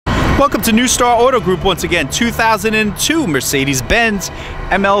Welcome to New Star Auto Group once again. 2002 Mercedes-Benz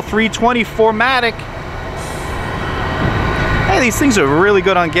ML320 4Matic. Hey, these things are really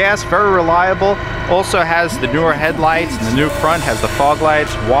good on gas, very reliable. Also has the newer headlights, and the new front has the fog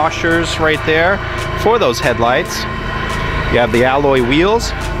lights, washers right there for those headlights. You have the alloy wheels,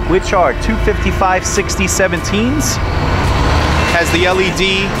 which are 255/60/17s. Has the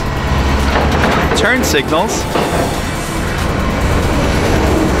LED turn signals.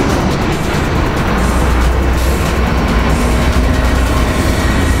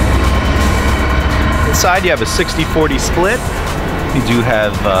 Inside you have a 60/40 split. You do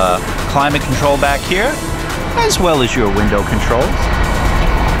have climate control back here, as well as your window controls.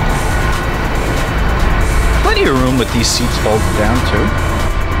 Plenty of room with these seats folded down too.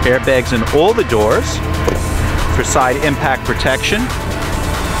 Airbags in all the doors for side impact protection.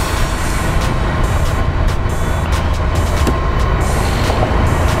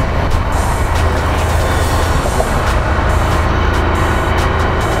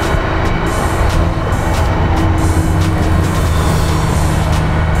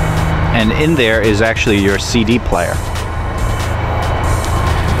 And in there is actually your CD player.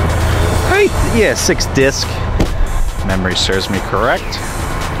 Right, yeah, 6-disc. Memory serves me correct.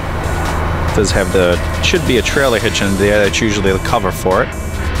 It does have should be a trailer hitch in there. That's usually the cover for it.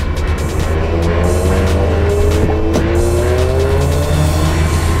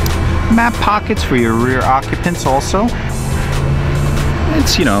 Map pockets for your rear occupants also.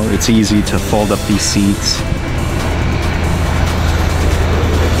 It's, you know, it's easy to fold up these seats.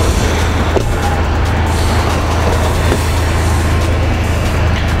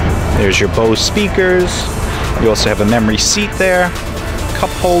 There's your Bose speakers. You also have a memory seat there,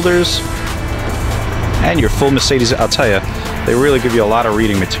 cup holders, and your full Mercedes. I'll tell you, they really give you a lot of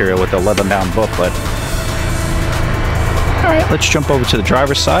reading material with the leather-bound booklet. All right, let's jump over to the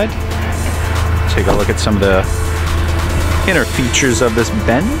driver's side. Take a look at some of the inner features of this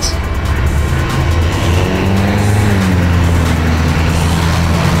Benz.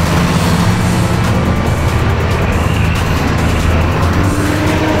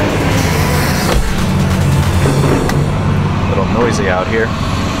 Noisy out here.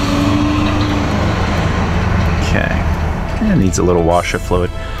 Okay, it needs a little washer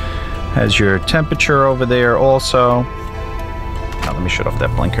fluid. Has your temperature over there also. Now let me shut off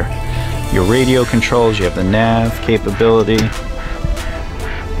that blinker. Your radio controls, you have the nav capability,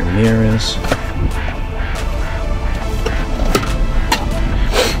 your mirrors.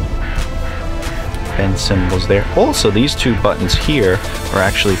 Benz symbols there. Also, these two buttons here are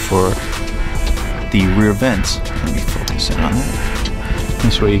actually for the rear vents. Let me focus in on that.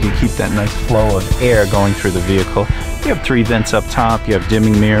 This way you can keep that nice flow of air going through the vehicle. You have 3 vents up top, you have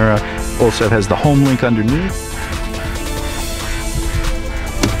dimming mirror, also it has the home link underneath.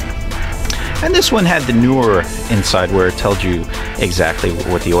 And this one had the newer inside where it tells you exactly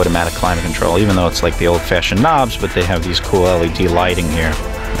what the automatic climate control, even though it's like the old-fashioned knobs, but they have these cool LED lighting here,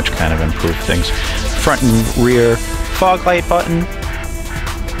 which kind of improve things. Front and rear fog light button.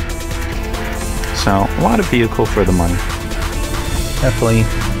 So, a lot of vehicle for the money. Definitely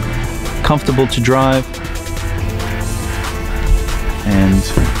comfortable to drive. And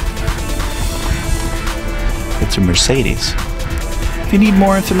it's a Mercedes. If you need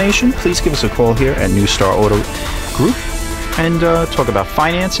more information, please give us a call here at New Star Auto Group and talk about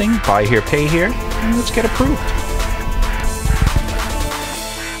financing, buy here, pay here, and let's get approved.